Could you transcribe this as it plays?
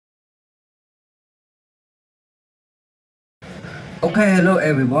Okay, hello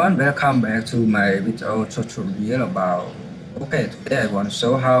everyone. Welcome back to my video tutorial about. Okay, today I want to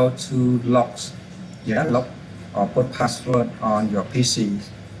show how to lock or put password on your PC.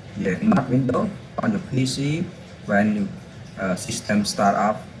 Yeah, not Windows on your PC when you system start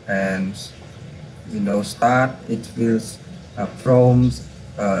up and Windows start. It will prompt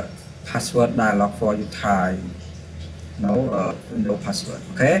password dialog for you type. No password.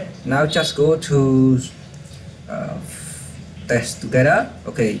 Okay, now just go to uh, test together.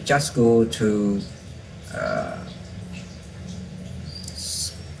 Okay, just go to uh,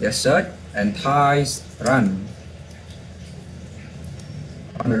 search and type run.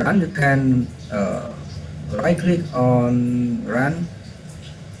 On run, you can right click on run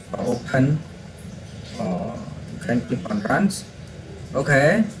or open, or you can click on runs.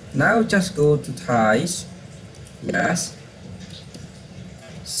 Okay, now just go to type yes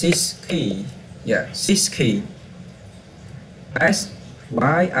sys key. Yeah, sys key.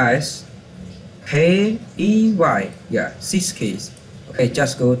 SYSKEY. Yeah, sys keys. Okay,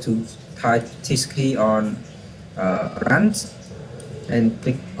 just go to type sys key on runs and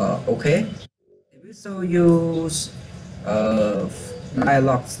click OK. It will show you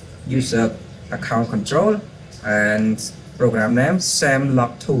dialog user account control and program name Sam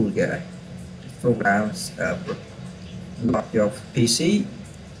Lock Tool. Yeah, programs lock your PC.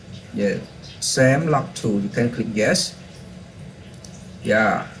 Yeah, Sam Lock Tool. You can click yes.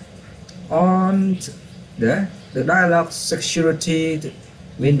 Yeah, on the dialog security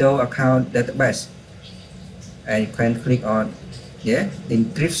window account database, and you can click on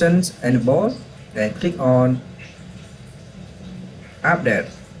encryption enable and click on update.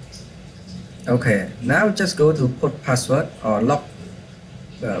 Okay, now just go to put password or lock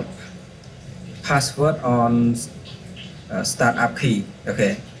uh, password on startup key.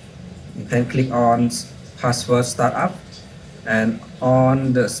 Okay, you can click on password startup, and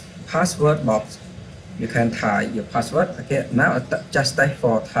on the password box you can type your password. Okay, now just type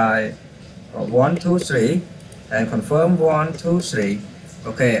for type 123 and confirm 123.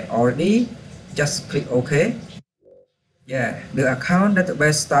 Okay, already just click OK. Yeah, the account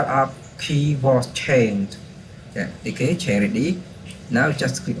database startup key was changed. Yeah, okay, change ready. Now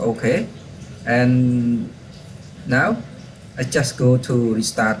just click OK, and now I just go to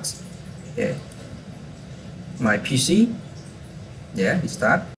restart my PC. Yeah,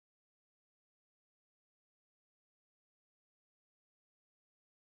 restart.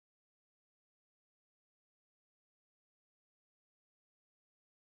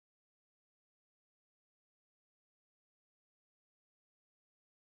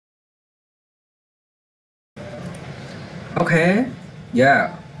 Okay,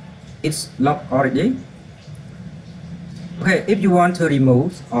 yeah, it's locked already. Okay, if you want to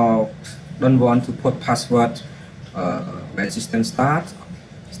remove or don't want to put password when system start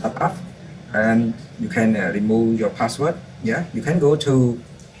up, and you can remove your password. Yeah, you can go to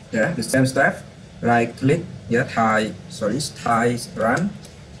the same step, right click, type run,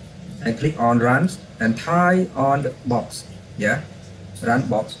 and click on run and type on the box. Yeah, run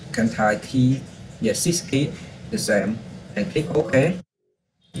box can type key, yes, sys key the same, and click OK.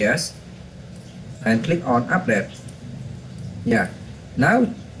 Yes, and click on update. Yeah, now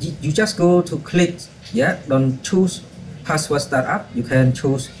you just go to click. Yeah, don't choose password startup. You can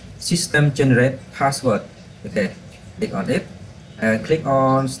choose system generate password. Okay, click on it and click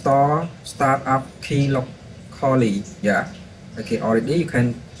on store startup key locally. Yeah, okay, already you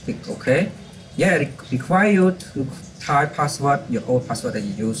can click OK. Yeah, require you to type password, your old password that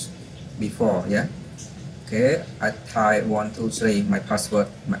you used before. Yeah, okay, I type 123 my password,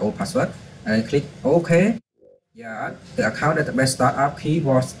 my old password, and click OK. Yeah, the account database startup key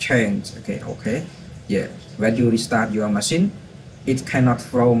was changed. Okay. Yeah, when you restart your machine, it cannot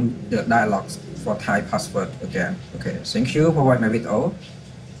from the dialogs for type password again. Okay, thank you for watching my video.